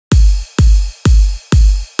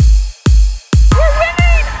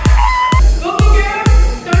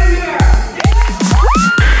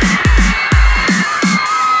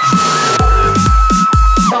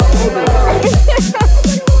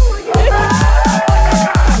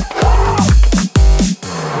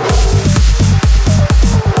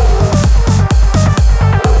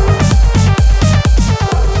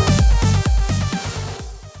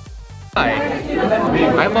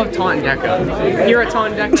love Taunton Deca. Here at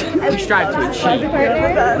Taunton Deca, we strive to achieve.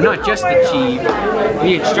 Not just achieve,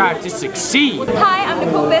 we strive to succeed. Hi, I'm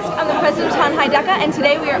Nicole Bisk. I'm the president of Taunton High Deca, and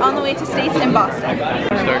today we are on the way to States in Boston.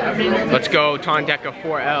 Let's go Taunton Deca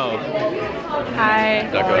 4L. Hi,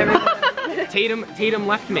 everyone. Tatum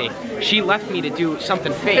left me. She left me to do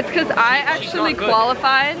something fake. It's because I actually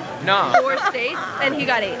qualified for States, and he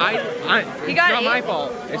got 8. It's not my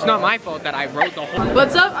fault. It's not my fault that I wrote the whole.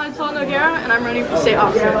 What's up? I'm Taunton O'Gara, and I'm running for state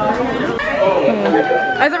officer.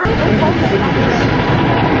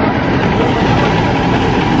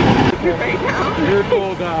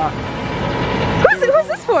 Who's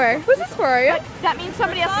this for? Who's this for? Are you? That means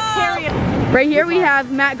somebody has to carry it. Right here we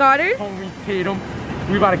have Matt Goddard. Homie Tatum.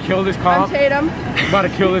 We about to kill this cop. I'm Tatum. We about to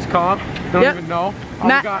kill this cop. Don't even know.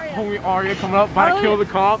 Matt. We got homie Arya coming up, about to kill the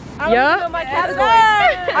cop. I don't even know my category.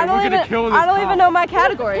 I don't even know my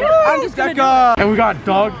category. I'm just gonna do it. And we got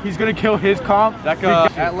Doug. He's gonna kill his cop. Deca.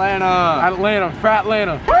 Atlanta. Frat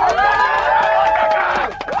Atlanta.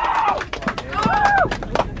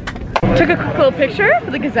 Took a quick little picture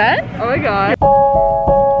for the Gazette. Oh my god.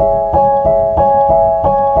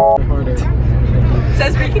 It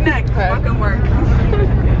says reconnect. It's not gonna work.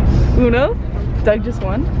 Uno. Doug just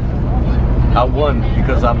won. I won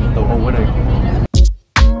because I'm the whole winner.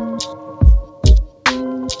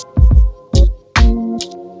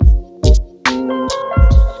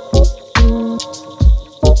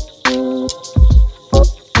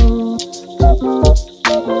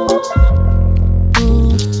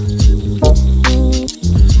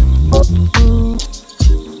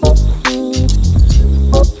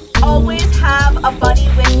 Always have a buddy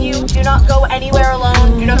with you. Do not go anywhere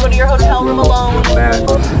alone. Do not go to your hotel room alone.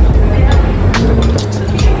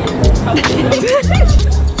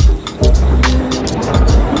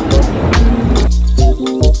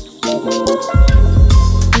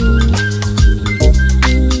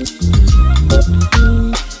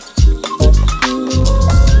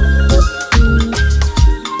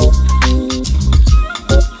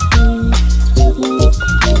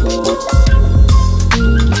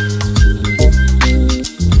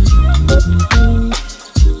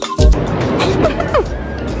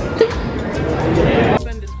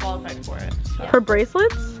 For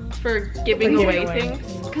bracelets? For giving away things.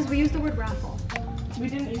 Because we used the word raffle. We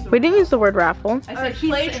didn't use the We didn't use the word raffle. I said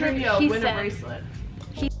play trivia, win a bracelet.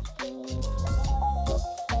 So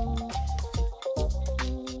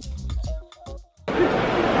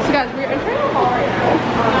guys, we're entering a hall right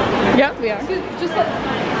now. Yep, we are. Just let.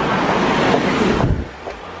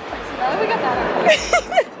 So now that we got that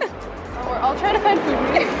out, we're all trying to find food.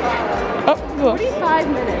 Oh, cool. 45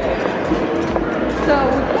 minutes. So we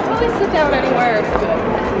can't really sit down anywhere.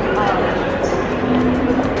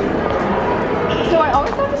 So I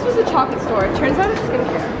always thought this was a chocolate store. It turns out it's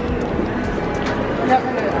skincare.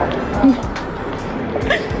 Never knew that.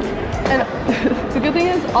 And the good thing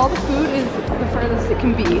is all the food is the furthest it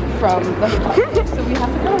can be from the hotel. So we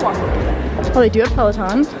have to kind of walk a little bit. Well, they do have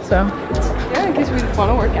Peloton, so. Yeah, in case we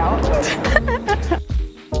want to work out.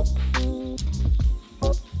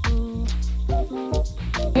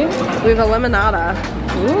 We have a limonada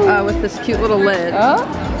with this cute little lid.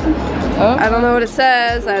 Oh. I don't know what it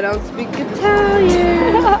says. I don't speak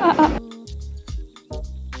Italian.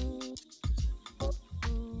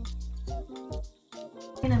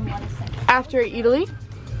 After Italy.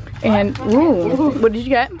 And, ooh, what did you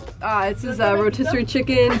get? This is rotisserie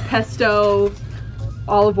chicken, pesto,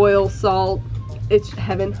 olive oil, salt. It's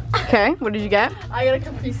heaven. Okay, what did you get? I got a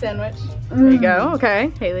Capri sandwich. There you go, okay.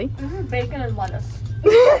 Haley? Bacon and lettuce. I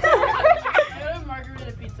got a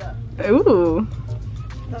margarita pizza. Ooh.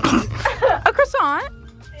 A croissant?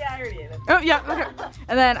 Yeah, I already ate it. Oh, yeah, okay.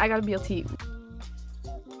 And then I got a BLT.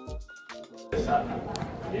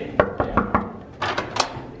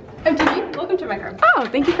 MTV, welcome to my car. Oh,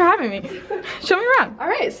 thank you for having me. Show me around. All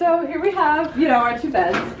right, so here we have, our 2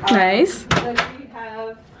 beds. Nice. Then we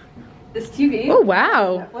have this TV. Oh,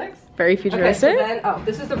 wow. Netflix. Very futuristic. Okay, so then,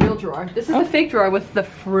 this is the real drawer. This is the fake drawer with the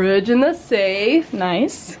fridge and the safe.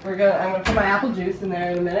 Nice. I'm gonna put my apple juice in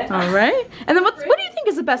there in a minute. All right. And then what do you think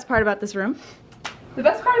is the best part about this room? The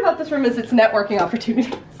best part about this room is its networking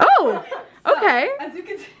opportunities. Oh, okay. So, as you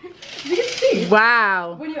can see.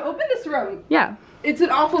 Wow. When you open this room, Yeah. it's an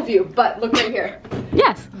awful view, but look right here.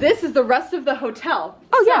 Yes. This is the rest of the hotel.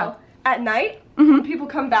 Oh, so, yeah. At night, when people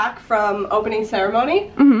come back from opening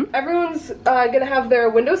ceremony, everyone's gonna have their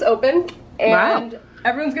windows open, and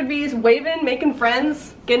everyone's gonna be waving, making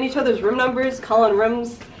friends, getting each other's room numbers, calling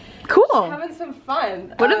rooms. Cool. Just having some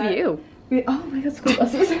fun. What a view. Oh my god, school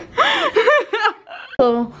buses.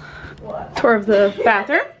 Little tour of the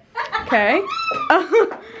bathroom. Okay.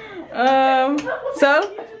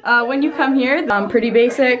 When you come here, pretty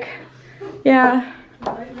basic. Yeah.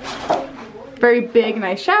 Very big,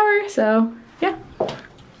 nice shower, so yeah.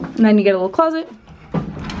 And then you get a little closet.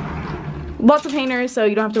 Lots of hangers, so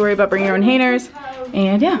you don't have to worry about bringing your own hangers.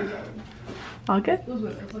 And yeah, all good.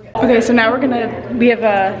 Okay, so now we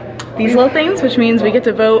have these little things, which means we get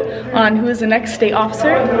to vote on who is the next state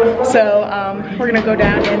officer. So we're gonna go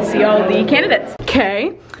down and see all the candidates.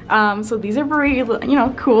 Okay, so these are very, you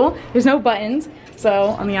know, cool. There's no buttons, so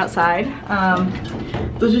on the outside,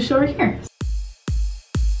 they'll just show right here.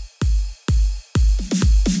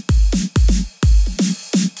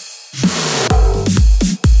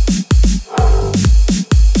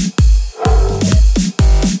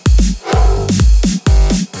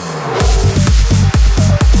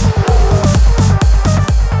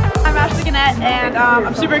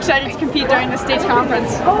 I'm super excited to compete during the state's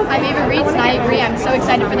conference. I'm Ava Reeds and I agree. I'm so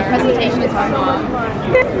excited for the presentation tomorrow.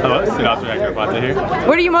 Hello, State Officer Actor here.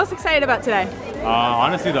 What are you most excited about today?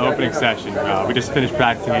 Honestly, the opening session. We just finished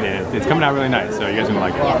practicing it and it's coming out really nice, so you guys are gonna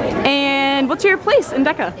like it. And what's your place in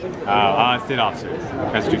Deca? State Officer,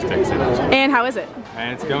 Massachusetts State Officer. And how is it?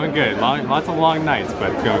 And it's going good. Lots of long nights,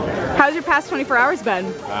 but it's going good. How's your past 24 hours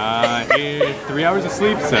been? 3 hours of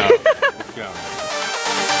sleep, so let's go.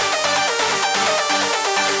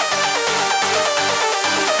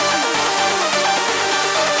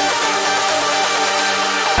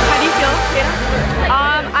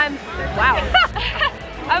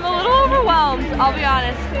 I'm a little overwhelmed, I'll be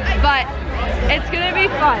honest, but it's gonna be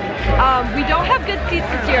fun. We don't have good seats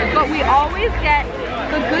this year, but we always get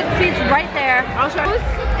the good seats right there. I'll show you.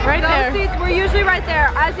 Those seats, we're usually right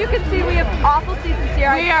there. As you can see, we have awful seats this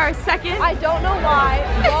year. We are second. I don't know why.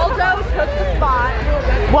 Waldo took the spot.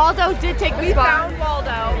 Waldo did take the spot. We found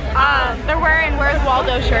Waldo. They're wearing Where's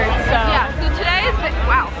Waldo shirts, so. Yeah, so today is,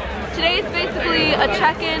 wow. Today is basically a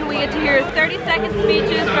check-in. We get to hear 30-second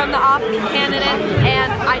speeches from the opposite candidates,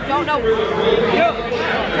 and I don't know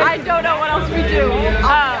what else we do.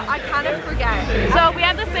 I kind of forget. So we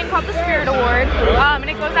have this thing called the Spirit Award, and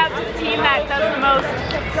it goes out to the team that does the most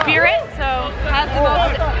spirit, so Has the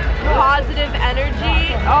most positive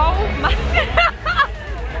energy. Oh my.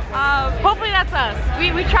 Hopefully that's us.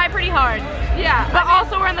 We try pretty hard. Yeah. But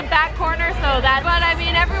also we're in the back corner, so that. But I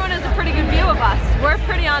mean, everyone has a pretty good view of us. We're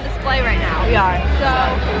pretty on display right now. We are. So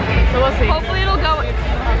we'll see. Hopefully it'll go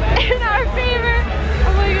in our favor.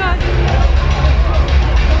 Oh my god.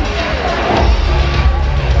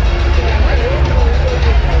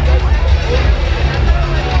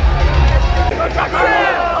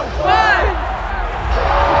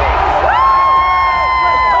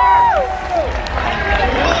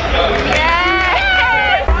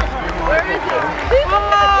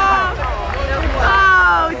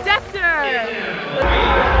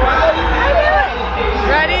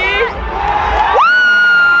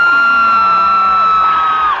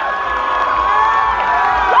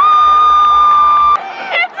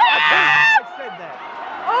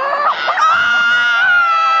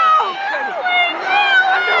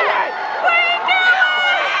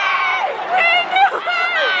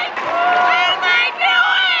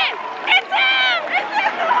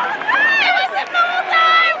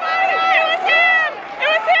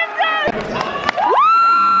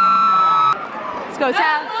 Go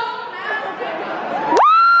Sal.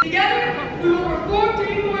 Together, we will reform to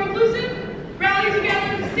be more inclusive, rally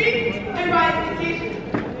together to speak, and rise to the occasion.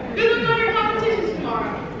 Good luck on your competitions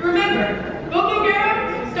tomorrow. And remember, Go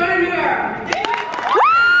Guerra, start a new era.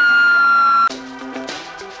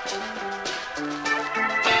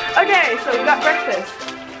 Okay, so we got breakfast.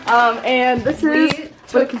 And this is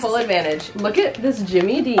took full advantage. Look at this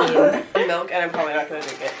Jimmy Dean milk, and I'm probably not gonna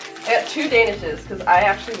drink it. I got 2 Danishes because I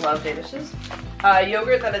actually love Danishes.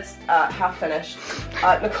 Yogurt that it's half finished.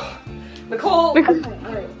 Nicole,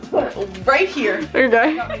 right here. There you go.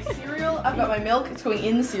 I've got my cereal. I've got my milk. It's going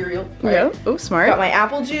in the cereal. Right? Yeah. Oh, smart. I've got my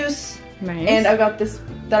apple juice. Nice. And I've got this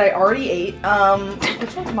that I already ate.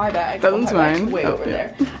 Which one's my bag? That one's mine. Way over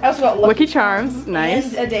there. I also got Lucky Charms.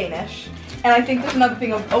 Nice. And a Danish. And I think there's another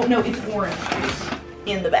thing of, oh no, it's orange juice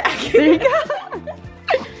in the bag. There you go.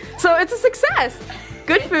 So it's a success.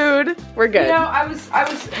 Good food. We're good. You know, I was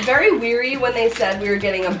very weary when they said we were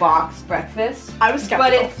getting a boxed breakfast. I was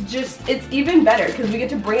skeptical. But it's even better because we get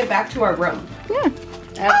to bring it back to our room. Yeah.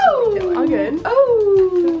 Oh, all good.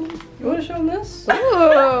 Oh. You want to show them this?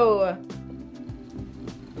 Oh.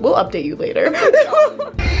 We'll update you later.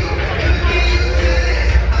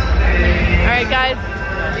 Alright guys.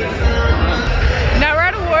 Now we're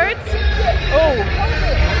at awards. Oh.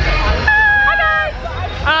 Hi guys.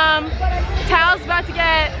 Tal's about to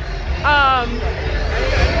get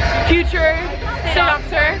future state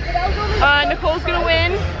officer. Nicole's gonna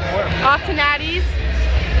win. Off to Natty's.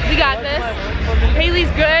 We got this. Haley's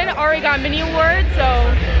good. Already got a mini award,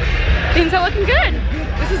 so things are looking good.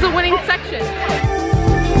 This is the winning section.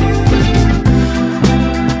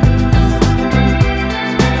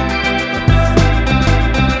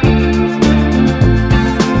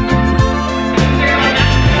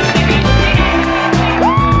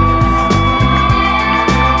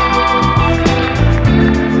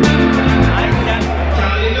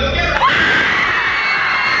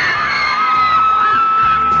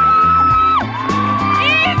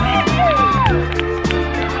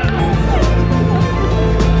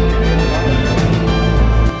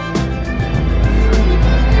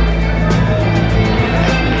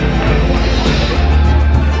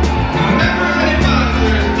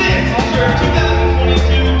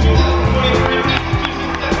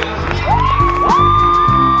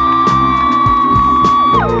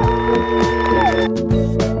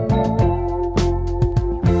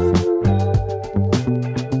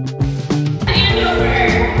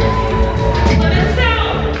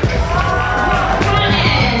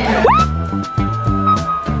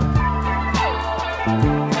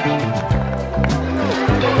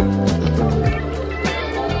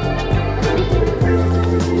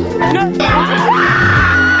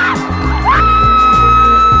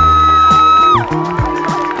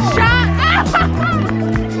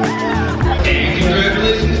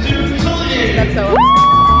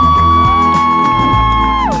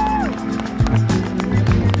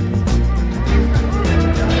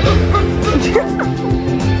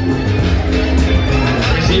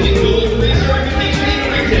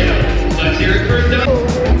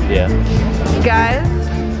 Guys,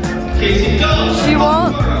 she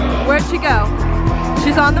won't. Where'd she go?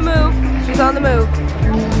 She's on the move. She's on the move.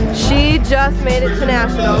 She just made it to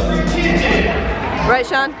nationals. Right,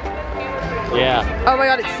 Sean? Yeah. Oh my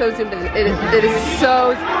god, it's so zoomed in. It is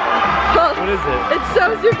so. Oh, What is it? It's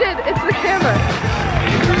so zoomed in. It's the camera.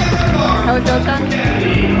 How it goes, Sean?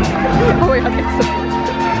 Oh my god, it's so.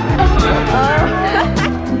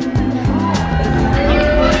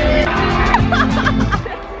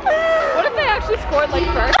 What if they actually scored like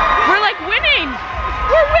first? We're like winning!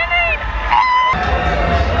 We're winning!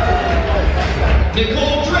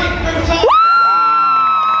 Nicole Drake from top.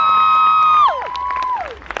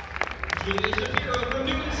 Julia Shapiro from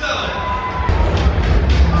Newton South.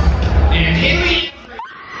 And Haley.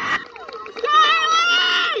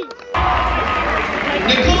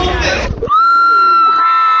 Nicole Fisk.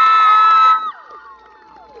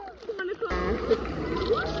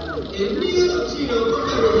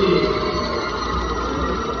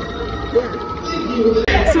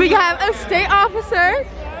 So we have a state officer.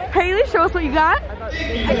 Haley, show us what you got.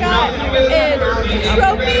 I got a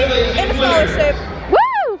trophy and a scholarship.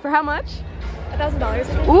 Woo! For how much?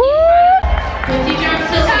 $1,000. Ooh!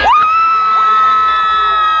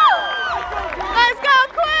 Let's go,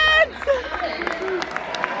 Queens!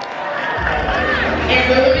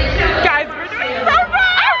 Guys, we're doing so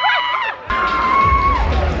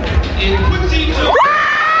And Quincy.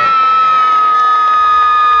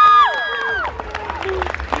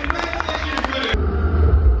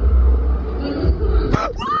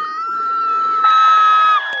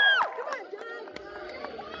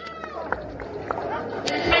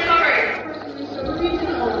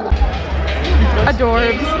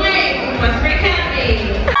 Adorbs.